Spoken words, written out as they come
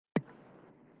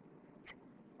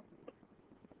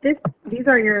These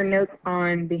are your notes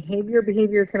on behavior.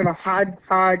 Behavior is kind of a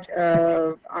hodgepodge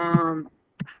of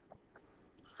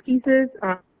pieces.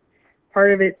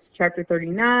 Part of it's chapter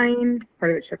 39,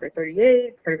 part of it's chapter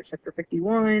 38, part of it's chapter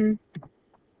 51.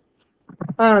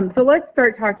 So let's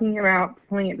start talking about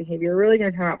plant behavior. We're really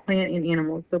going to talk about plant and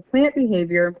animals. So plant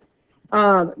behavior,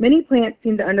 many plants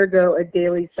seem to undergo a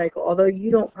daily cycle. Although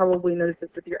you don't probably notice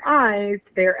this with your eyes,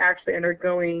 they're actually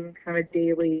undergoing kind of a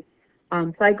daily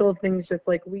cycle of things just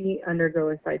like we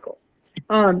undergo a cycle.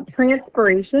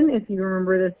 Transpiration, if you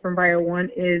remember this from Bio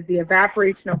 1, is the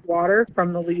evaporation of water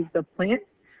from the leaves of plants.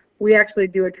 We actually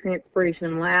do a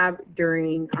transpiration lab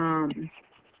during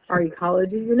our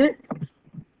ecology unit.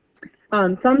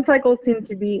 Some cycles seem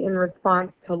to be in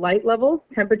response to light levels,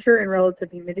 temperature, and relative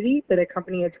humidity that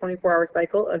accompany a 24-hour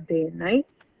cycle of day and night.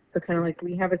 So kind of like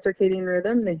we have a circadian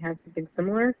rhythm, they have something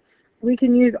similar. We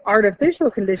can use artificial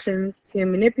conditions to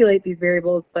manipulate these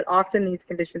variables, but often these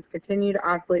conditions continue to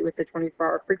oscillate with the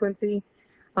 24-hour frequency.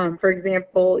 For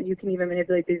example, you can even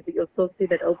manipulate these, but you'll still see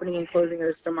that opening and closing of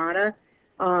the stomata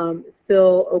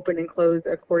still open and close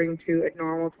according to a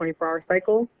normal 24-hour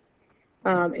cycle.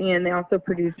 And they also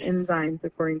produce enzymes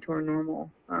according to our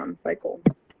normal cycle.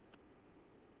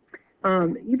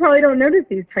 You probably don't notice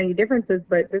these tiny differences,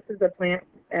 but this is a plant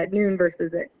at noon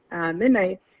versus at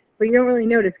midnight, but you don't really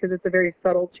notice because it's a very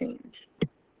subtle change.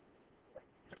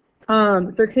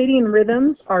 Circadian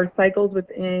rhythms are cycles with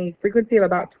a frequency of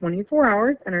about 24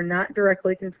 hours and are not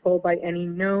directly controlled by any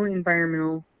known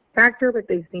environmental factor, but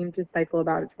they seem to cycle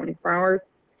about at 24 hours.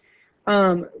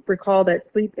 Recall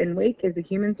that sleep and wake is a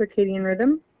human circadian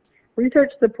rhythm.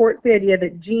 Research supports the idea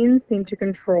that genes seem to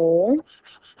control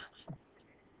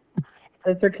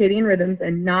the circadian rhythms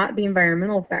and not the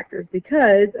environmental factors.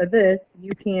 Because of this,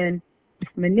 you can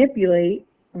manipulate,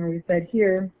 or we said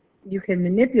here, you can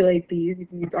manipulate these, you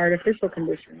can use artificial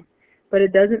conditions, but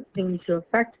it doesn't seem to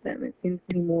affect them. It seems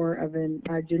to be more of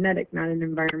a genetic, not an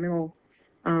environmental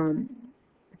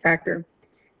factor.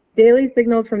 Daily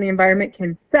signals from the environment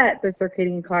can set the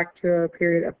circadian clock to a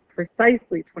period of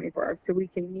precisely 24 hours. So we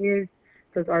can use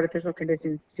those artificial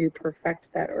conditions to perfect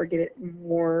that or get it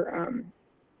more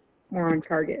on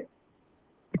target.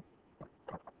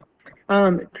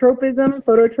 Tropism,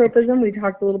 phototropism, we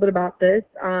talked a little bit about this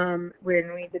when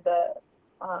we did the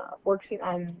worksheet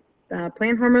on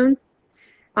plant hormones.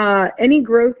 Any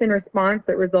growth response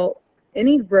that results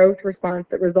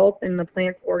in the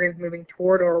plant's organs moving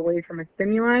toward or away from a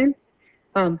stimuli.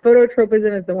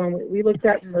 Phototropism is the one we looked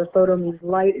at, where photo means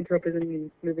light and tropism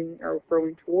means moving or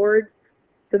growing towards.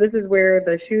 So this is where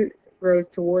the shoot grows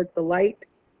towards the light,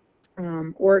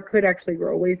 or it could actually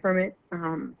grow away from it,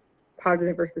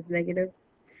 positive versus negative.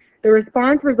 The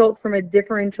response results from a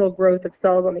differential growth of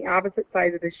cells on the opposite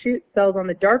sides of the shoot. Cells on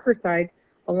the darker side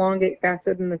elongate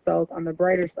faster than the cells on the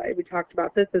brighter side. We talked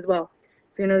about this as well.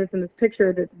 So you notice in this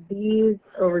picture that these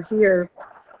over here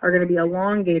are going to be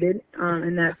elongated,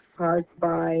 and that's caused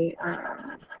by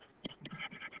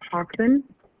auxin.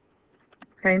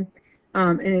 Okay,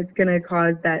 and it's going to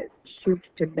cause that shoot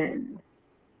to bend.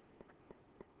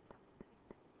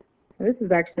 So this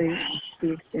is actually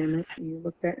the experiment you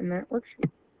looked at in that worksheet.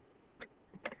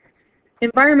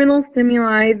 Environmental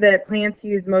stimuli that plants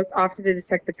use most often to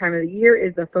detect the time of the year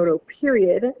is the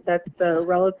photoperiod. That's the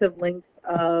relative length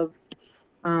of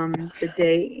the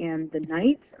day and the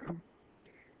night.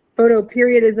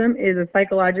 Photoperiodism is a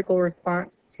psychological response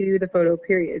to the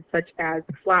photoperiod, such as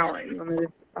flowering. You'll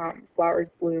notice flowers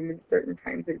bloom in certain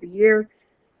times of the year,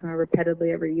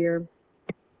 repeatedly every year.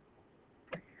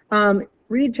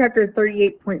 Read chapter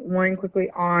 38.1 quickly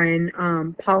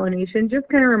on pollination, just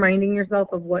kind of reminding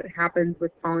yourself of what happens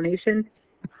with pollination.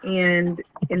 And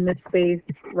in this space,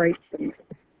 write some notes.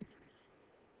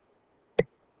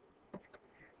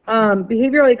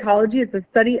 Behavioral ecology is the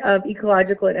study of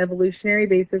ecological and evolutionary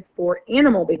basis for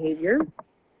animal behavior.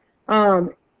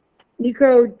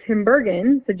 Nico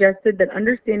Tinbergen suggested that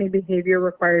understanding behavior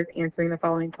requires answering the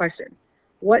following question.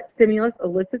 What stimulus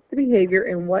elicits the behavior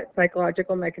and what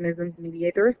psychological mechanisms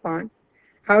mediate the response?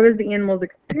 How does the animal's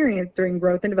experience during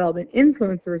growth and development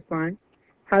influence the response?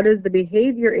 How does the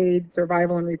behavior aid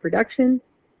survival and reproduction?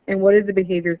 And what is the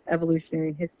behavior's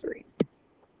evolutionary history?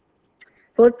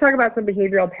 So let's talk about some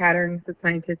behavioral patterns that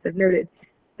scientists have noted.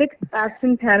 Fixed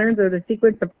action patterns are the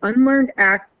sequence of unlearned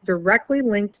acts directly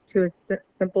linked to a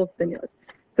simple stimulus.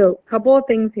 So a couple of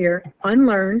things here,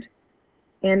 unlearned,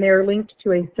 and they're linked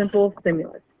to a simple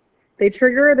stimulus. They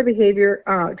trigger the behavior,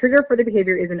 trigger for the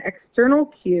behavior is an external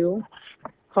cue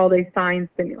called a sign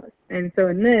stimulus. And so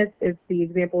in this is the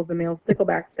example of the male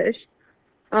stickleback fish.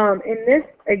 In this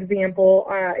example,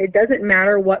 it doesn't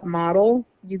matter what model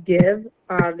you give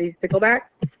these sticklebacks.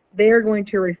 They are going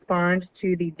to respond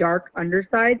to the dark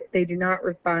underside. They do not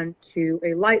respond to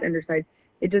a light underside.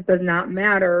 It just does not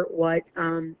matter what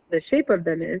the shape of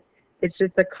them is. It's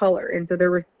just the color. And so they're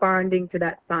responding to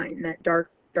that sign, that dark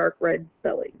red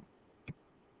belly.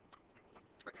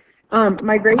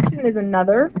 Migration is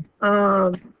another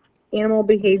animal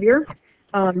behavior.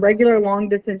 Regular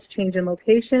long-distance change in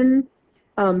location.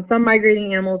 Some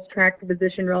migrating animals track the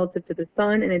position relative to the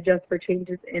sun and adjust for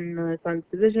changes in the sun's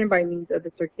position by means of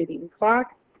the circadian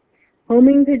clock.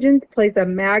 Homing pigeons place a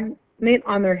magnet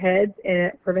on their heads and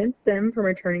it prevents them from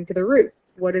returning to the roost.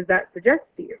 What does that suggest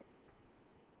to you?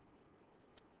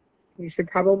 You should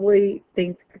probably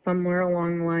think somewhere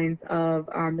along the lines of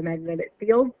the magnetic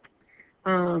fields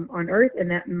on Earth, and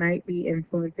that might be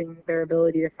influencing their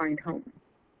ability to find home.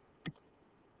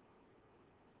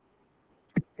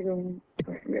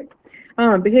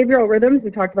 Behavioral rhythms,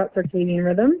 we talked about circadian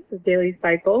rhythms, the daily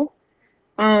cycle.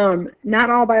 Not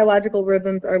all biological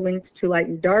rhythms are linked to light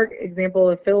and dark. Example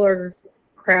of Philler's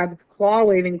crab's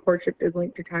claw-waving courtship is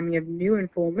linked to timing of new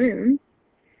and full moons.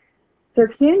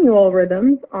 Circannual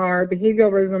rhythms are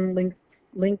behavioral rhythm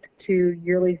linked to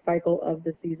yearly cycle of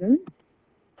the season.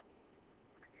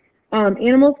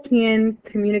 Animals can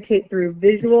communicate through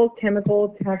visual,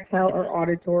 chemical, tactile, or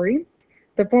auditory.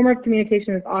 The form of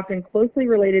communication is often closely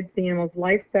related to the animal's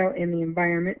lifestyle and the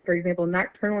environment. For example,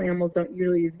 nocturnal animals don't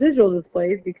usually use visual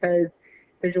displays because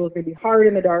visuals may be hard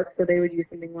in the dark, so they would use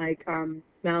something like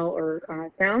smell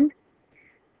or sound.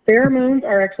 Pheromones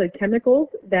are actually chemicals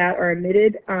that are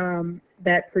emitted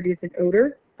that produce an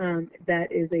odor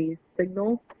that is a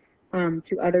signal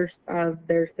to others of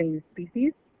their same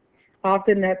species.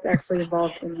 Often that's actually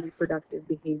involved in reproductive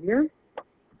behavior.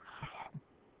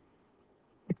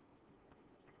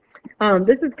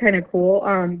 This is kind of cool.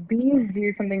 Bees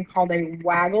do something called a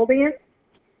waggle dance.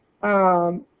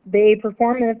 They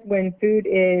perform this when food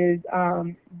is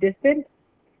distant,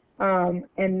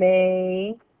 and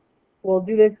they will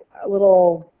do this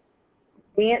little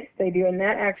dance they do, and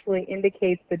that actually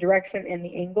indicates the direction and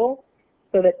the angle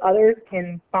so that others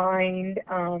can find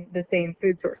the same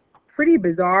food source. Pretty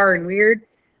bizarre and weird.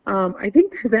 I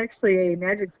think there's actually a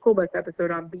Magic School Bus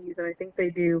episode on bees, and I think they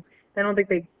do. I don't think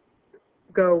they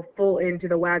go full into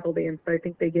the waggle dance, but I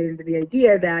think they get into the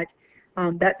idea that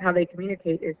that's how they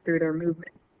communicate is through their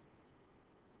movement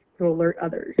to alert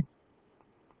others.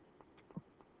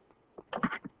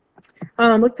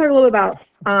 Let's talk a little about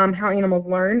how animals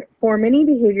learn. For many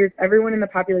behaviors, everyone in the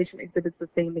population exhibits the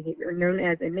same behavior, known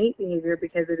as innate behavior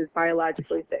because it is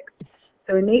biologically fixed.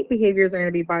 So innate behaviors are going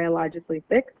to be biologically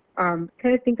fixed. Kind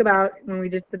of think about when we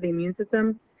just did the immune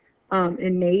system.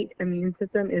 Innate immune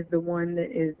system is the one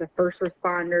that is the first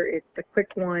responder. It's the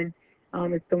quick one.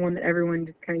 It's the one that everyone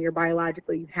just kind of, you're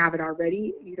biologically, you have it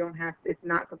already. You don't have to, it's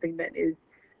not something that is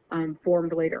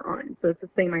formed later on. So it's the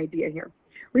same idea here.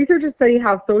 Researchers study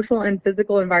how social and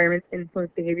physical environments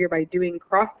influence behavior by doing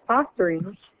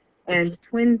cross-fostering and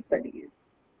twin studies.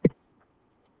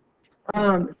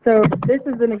 So this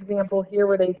is an example here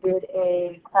where they did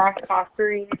a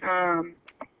cross-fostering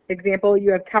example.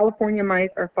 You have California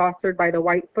mice are fostered by the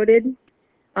white-footed,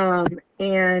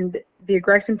 and the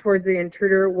aggression towards the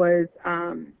intruder was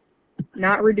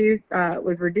not reduced,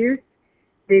 was reduced.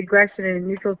 The aggression in a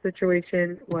neutral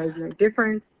situation was no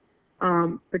difference.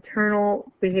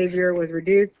 Paternal behavior was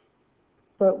reduced,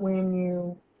 but when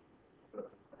you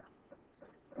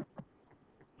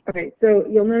so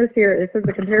you'll notice here, it says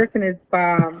the comparison is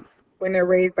when they're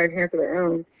raised by parents of their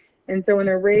own. And so when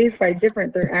they're raised by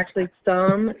different, there are actually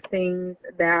some things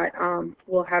that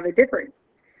will have a difference.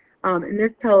 And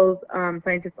this tells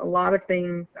scientists a lot of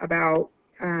things about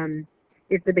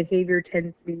if the behavior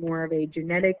tends to be more of a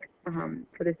genetic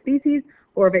for the species,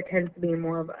 or if it tends to be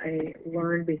more of a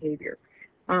learned behavior.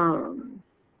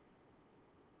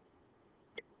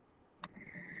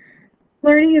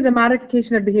 Learning is a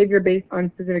modification of behavior based on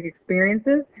specific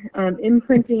experiences.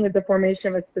 Imprinting is the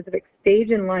formation of a specific stage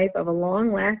in life of a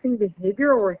long-lasting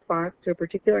behavioral response to a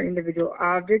particular individual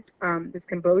object. This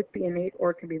can both be innate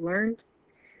or can be learned.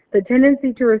 The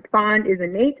tendency to respond is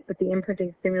innate, but the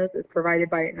imprinting stimulus is provided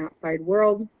by an outside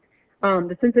world.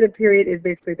 The sensitive period is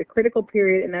basically the critical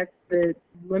period, and that's the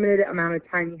limited amount of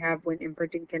time you have when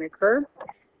imprinting can occur.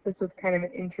 This was kind of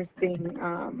an interesting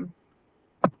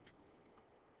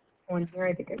one here.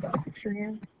 I think I got a picture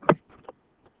here.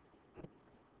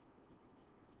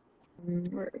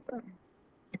 Where is that?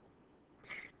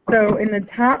 So in the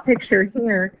top picture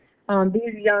here,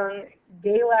 these young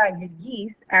Galag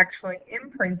geese actually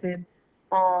imprinted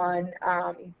on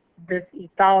this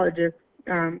ethologist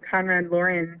Conrad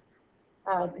Lorenz,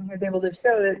 and he was able to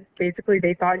show that basically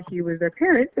they thought he was their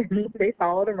parent, and they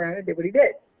followed him around and did what he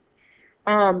did.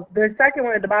 The second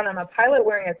one at the bottom, a pilot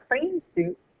wearing a crane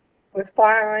suit was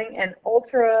flying an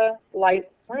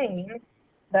ultra-light plane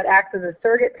that acts as a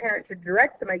surrogate parent to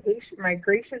direct the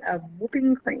migration of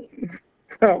whooping cranes.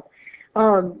 So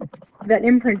that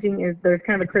imprinting is, there's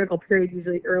kind of a critical period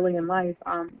usually early in life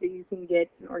that you can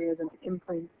get an organism to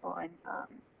imprint on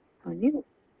you,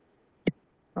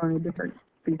 on a different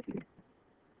species.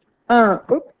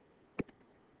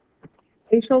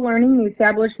 Spatial learning, the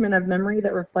establishment of memory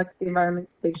that reflects the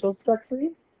environment's spatial structure.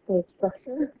 This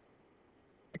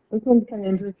one's kind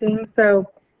of interesting. So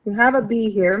you have a bee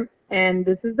here, and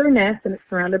this is their nest, and it's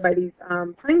surrounded by these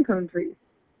pine cone trees.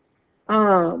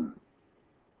 And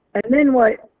then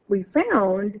what we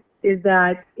found is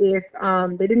that if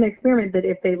they did an experiment that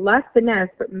if they left the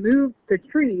nest but moved the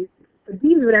trees, the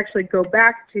bees would actually go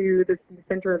back to the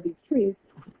center of these trees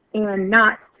and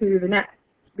not to the nest,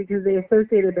 because they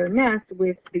associated their nest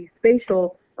with the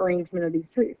spatial arrangement of these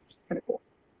trees, which is kind of cool.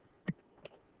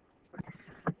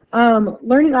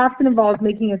 Learning often involves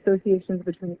making associations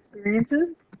between experiences.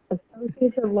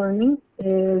 Associative learning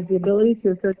is the ability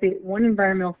to associate one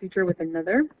environmental feature with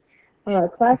another.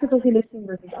 Classical conditioning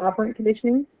versus operant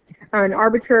conditioning. An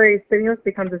arbitrary stimulus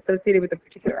becomes associated with a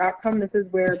particular outcome. This is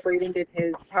where Braden did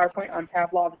his PowerPoint on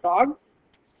Pavlov's dogs.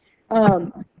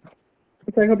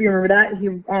 So I hope you remember that. He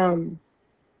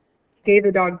gave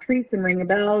the dog treats and rang a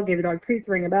bell, gave the dog treats,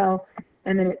 rang a bell,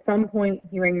 and then at some point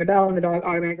he rang the bell and the dog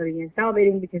automatically began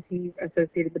salivating because he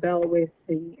associated the bell with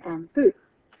the food.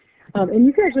 And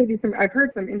you can actually do some, I've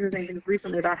heard some interesting things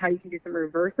recently about how you can do some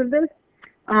reverse of this,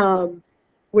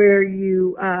 where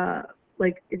you,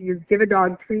 like if you give a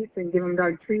dog treats and give them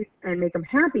dog treats and make them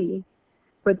happy,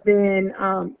 but then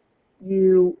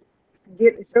you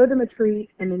show them a treat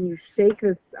and then you shake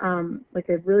this, like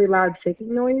a really loud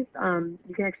shaking noise.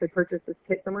 You can actually purchase this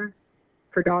kit somewhere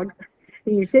for dogs.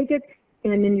 And you shake it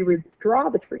and then you withdraw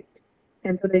the treat.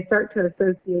 And so they start to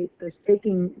associate the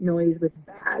shaking noise with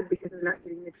bad because they're not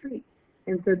getting the treat.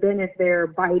 And so then if they're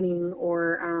biting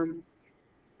or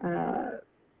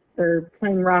they're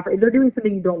playing rough, or they're doing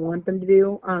something you don't want them to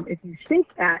do, if you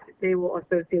shake that, they will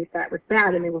associate that with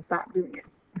bad and they will stop doing it.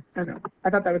 I don't know. I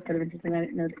thought that was kind of interesting. I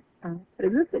didn't know that it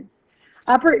existed.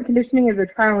 Operant conditioning is a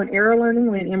trial and error learning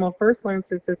when an animal first learns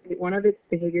to associate one of its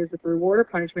behaviors with reward or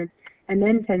punishment and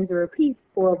then tends to repeat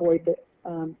or avoid the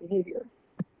behavior.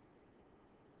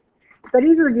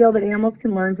 Studies reveal that animals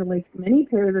can learn to link many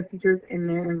pairs of features in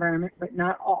their environment, but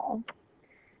not all.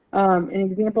 An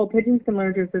example, pigeons can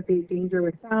learn to associate danger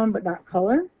with sound, but not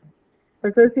color.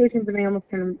 Associations of animals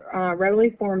can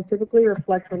readily form, typically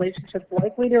reflect relationships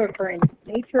likely to occur in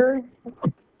nature,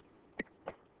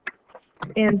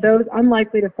 and those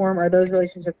unlikely to form are those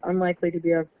relationships unlikely to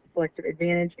be of selective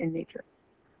advantage in nature.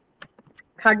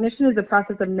 Cognition is the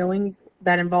process of knowing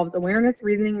that involves awareness,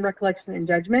 reasoning, recollection, and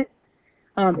judgment.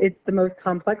 It's the most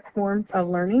complex forms of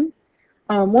learning.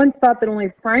 Once thought that only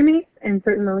primates and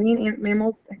certain marine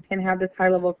mammals can have this high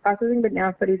level of processing, but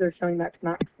now studies are showing that's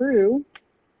not true.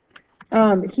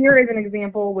 Here is an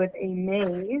example with a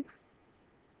maze.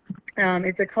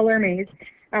 It's a color maze.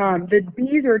 The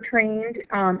bees are trained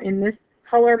in this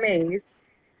color maze.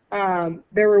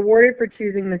 They're rewarded for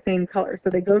choosing the same color. So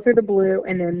they go through the blue,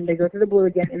 and then they go through the blue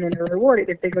again, and then they're rewarded.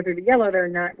 If they go through the yellow, they're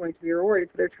not going to be rewarded.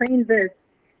 So they're trained this,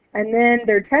 and then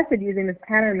they're tested using this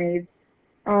pattern maze.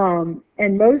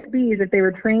 And most bees, if they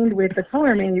were trained with the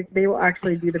color maze, they will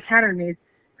actually do the pattern maze.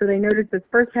 So they notice this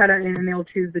first pattern, and then they'll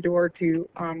choose the door to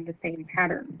the same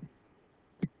pattern.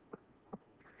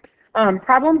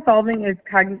 Problem solving is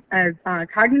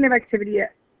cognitive activity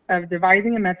of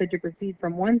devising a method to proceed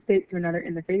from one state to another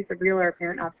in the face of real or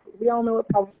apparent obstacles. We all know what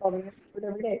problem solving is with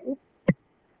every day.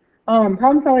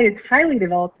 Problem solving is highly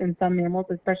developed in some mammals,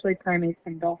 especially primates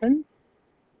and dolphins.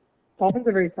 Dolphins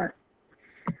are very smart.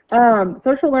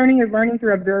 Social learning is learning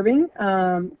through observing,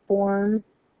 forms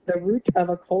the root of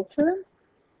a culture.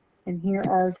 And here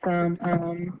are some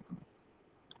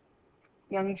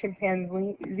young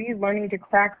chimpanzees learning to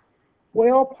crack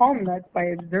oil palm nuts by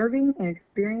observing and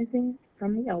experiencing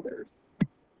from the elders.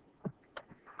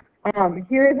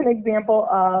 Here is an example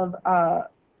of a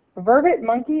vervet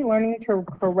monkey learning to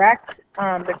correct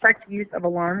the correct use of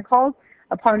alarm calls.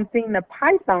 Upon seeing the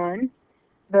python,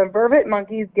 the vervet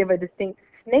monkeys give a distinct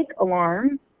snake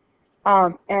alarm,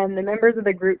 and the members of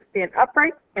the group stand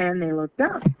upright and they look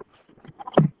down.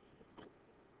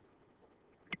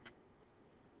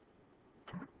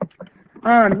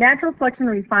 Natural selection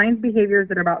refines behaviors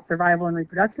that are about survival and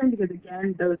reproduction, because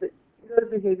again, those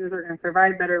behaviors are going to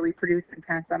survive better, reproduce, and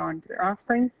pass that on to their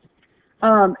offspring.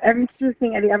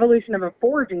 Interesting, the evolution of a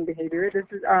foraging behavior. This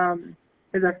is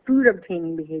a food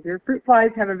obtaining behavior. Fruit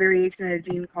flies have a variation in a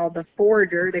gene called the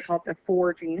forager. They call it the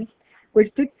FOR gene,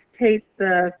 which dictates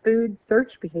the food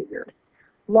search behavior.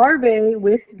 Larvae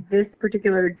with this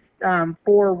particular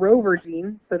FOR rover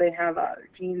gene, so they have a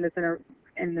gene that's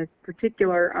in this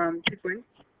particular sequence.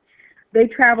 They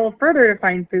travel further to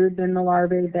find food than the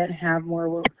larvae that have more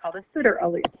what we call the sitter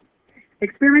allele.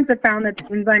 Experiments have found that the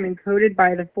enzyme encoded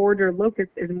by the forager locus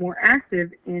is more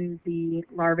active in the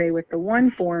larvae with the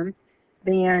one form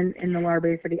than in the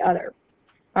larvae for the other.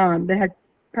 That has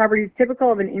properties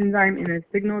typical of an enzyme in a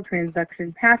signal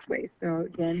transduction pathway. So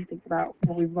again, think about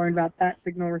what we've learned about that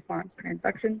signal response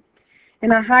transduction.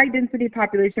 In a high density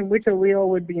population, which allele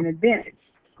would be an advantage?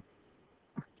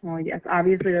 Well, yes,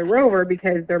 obviously the rover,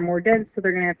 because they're more dense, so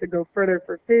they're going to have to go further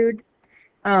for food.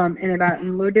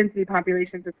 In low density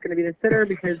populations, it's going to be the sitter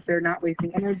because they're not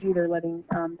wasting energy. They're letting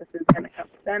the food kind of come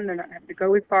to them. They're not having to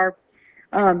go as far.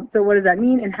 So what does that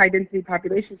mean? In high density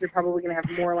populations, you're probably going to have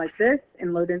more like this.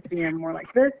 In low density, you have more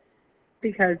like this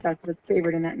because that's what's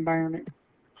favored in that environment.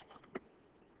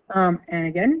 And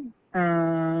again,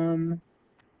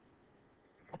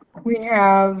 we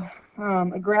have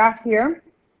a graph here.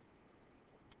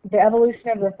 The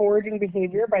evolution of the foraging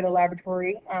behavior by the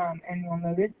laboratory, and you'll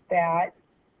notice that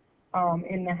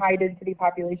in the high density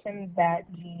population,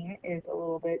 that gene is a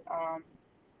little bit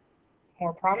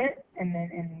more prominent, and then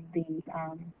in the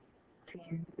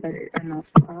gene that is in the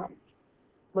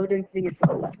low density, it's a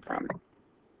little less prominent.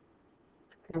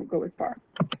 It won't go as far.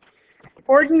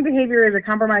 Foraging behavior is a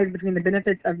compromise between the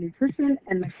benefits of nutrition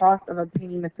and the cost of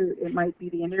obtaining the food. It might be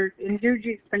the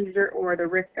energy expenditure or the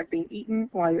risk of being eaten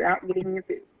while you're out getting your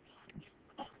food.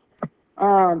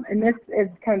 And this is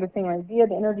kind of the same idea,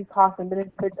 the energy cost and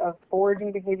benefits of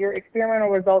foraging behavior. Experimental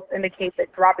results indicate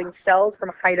that dropping shells from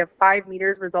a height of 5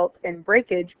 meters results in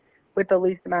breakage with the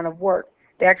least amount of work.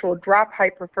 The actual drop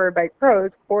height preferred by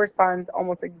crows corresponds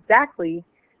almost exactly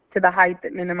to the height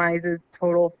that minimizes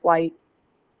total flight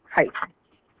height.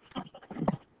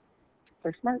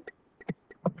 They're smart.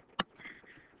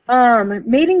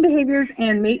 Mating behaviors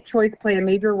and mate choice play a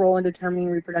major role in determining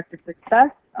reproductive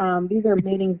success. These are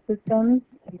mating systems.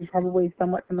 You're probably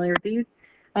somewhat familiar with these.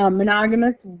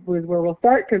 Monogamous was where we'll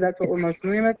start because that's what we're most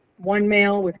familiar with. One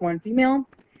male with one female.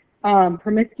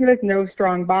 Promiscuous, no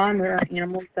strong bond. There are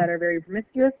animals that are very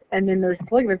promiscuous. And then there's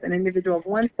polygamous, an individual of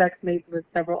one sex mates with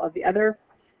several of the other.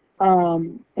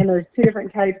 And there's two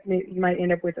different types. You might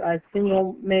end up with a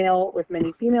single male with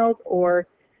many females or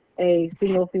a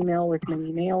single female with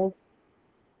many males.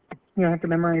 You don't have to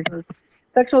memorize those.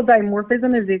 Sexual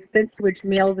dimorphism is the extent to which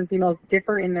males and females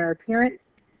differ in their appearance.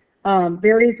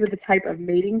 Varies with the type of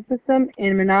mating system.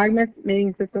 In monogamous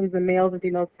mating systems, the males and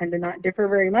females tend to not differ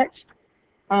very much.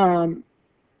 In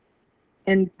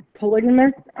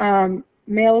polygamous,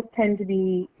 males tend to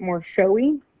be more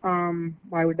showy.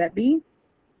 Why would that be?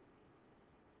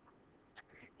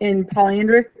 In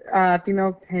polyandrous,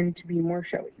 females tend to be more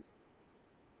showy.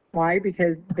 Why?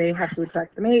 Because they have to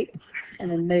attract the mate, and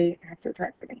then they have to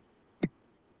attract the mate.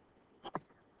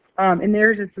 And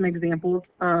there's just some examples.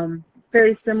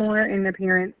 Very similar in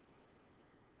appearance,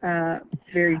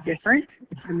 very different.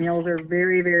 The males are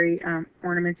very, very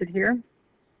ornamented here.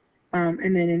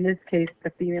 And then in this case, the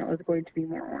female is going to be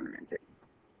more ornamented.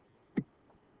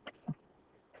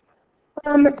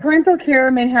 Parental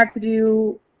care may have to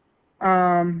do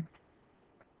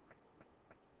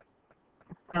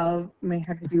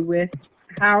with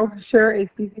how sure a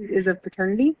species is of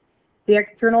paternity. The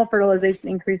external fertilization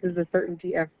increases the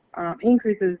certainty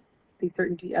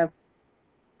of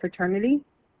paternity.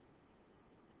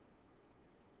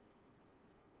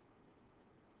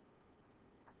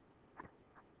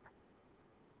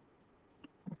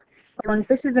 Among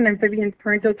fishes and amphibians,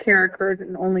 parental care occurs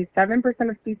in only 7%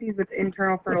 of species with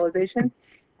internal fertilization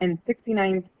and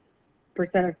 69%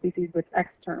 of species with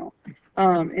external.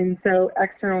 And so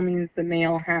external means the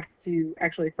male has to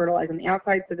actually fertilize on the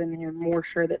outside, so then they're more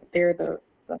sure that they're the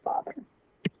father.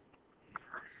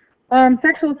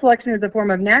 Sexual selection is a form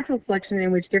of natural selection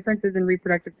in which differences in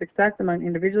reproductive success among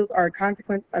individuals are a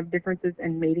consequence of differences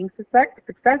in mating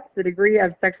success. The degree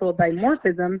of sexual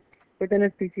dimorphism within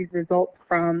a species results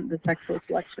from the sexual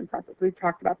selection process. We've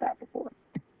talked about that before.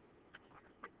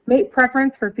 Mate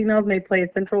preference for females may play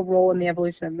a central role in the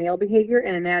evolution of male behavior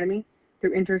and anatomy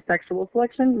through intersexual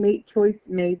selection. Mate choice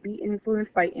may be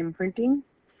influenced by imprinting.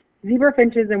 Zebra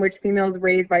finches in which females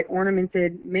raised by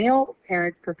ornamented male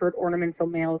parents preferred ornamental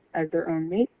males as their own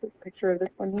mates. This picture of this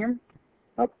one here.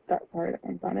 Oh, sorry, that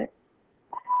one's on it.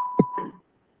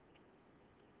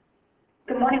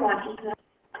 Good morning, Washington.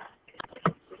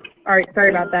 All right, sorry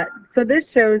about that. So this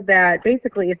shows that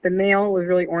basically if the male was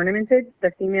really ornamented,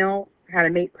 the female had a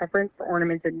mate preference for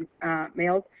ornamented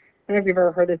males. I don't know if you've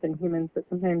ever heard this in humans, but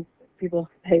sometimes people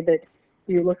say that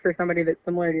you look for somebody that's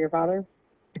similar to your father.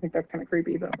 I think that's kind of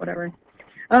creepy, but whatever.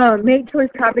 Mate choice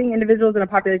copying. Individuals in a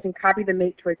population copy the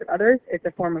mate choice of others. It's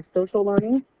a form of social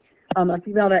learning. A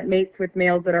female that mates with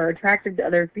males that are attractive to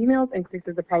other females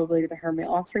increases the probability that her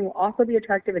male offspring will also be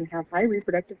attractive and have high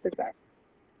reproductive success.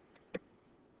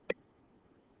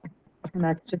 And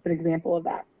that's just an example of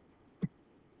that.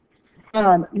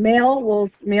 Males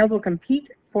will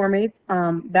compete for mates.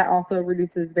 That also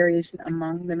reduces variation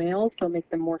among the males, so make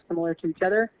them more similar to each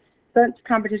other. Such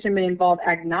competition may involve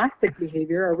agnostic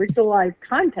behavior, a ritualized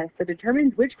contest that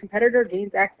determines which competitor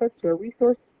gains access to a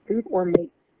resource, food, or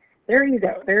mate. There you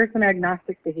go. There's some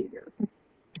agnostic behavior.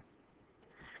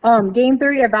 Game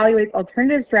theory evaluates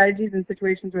alternative strategies in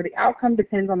situations where the outcome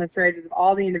depends on the strategies of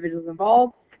all the individuals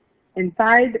involved.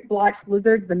 Inside blotched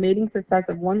lizards, the mating success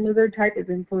of one lizard type is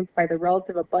influenced by the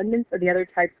relative abundance of the other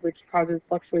types, which causes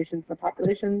fluctuations in the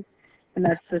populations. And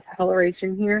that's this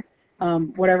coloration here.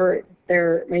 Whatever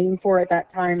they're mating for at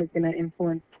that time is going to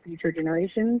influence future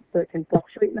generations, so it can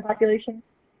fluctuate in the population.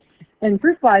 In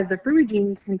fruit flies, the Fruit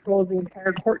gene controls the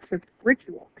entire courtship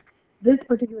ritual. This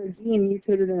particular gene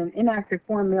mutated in an inactive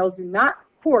form. Males do not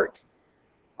court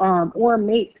or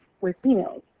mate with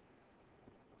females.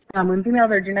 When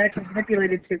females are genetically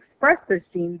manipulated to express this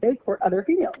gene, they court other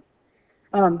females.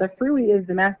 The FRUI is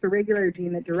the master regulator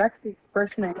gene that directs the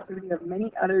expression and activity of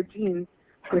many other genes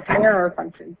with mirror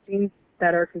functions. Genes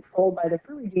that are controlled by the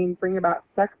FRUI gene bring about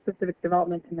sex-specific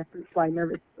development in the fruit fly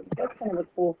nervous system. That's kind of a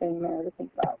cool thing there to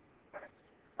think about.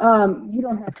 You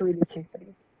don't have to read these case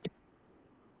studies.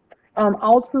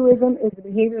 Altruism is the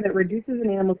behavior that reduces an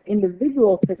animal's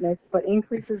individual fitness but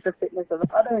increases the fitness of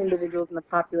other individuals in the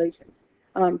population.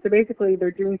 So basically, they're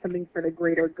doing something for the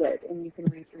greater good, and you can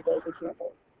read through those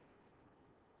examples.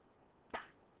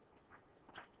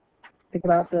 Think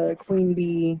about the queen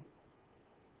bee,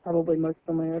 probably most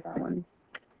familiar with that one.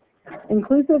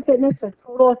 Inclusive fitness, the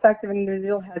total effect of an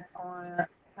individual has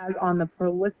on the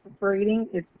proliferating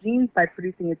its genes by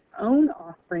producing its own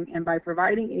offspring and by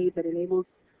providing aid that enables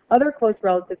other close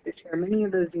relatives to share many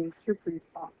of those genes to produce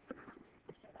offspring.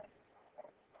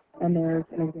 And there's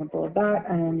an example of that.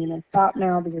 And I'm going to stop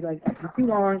now because I've gotten too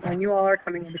long and you all are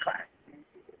coming into class.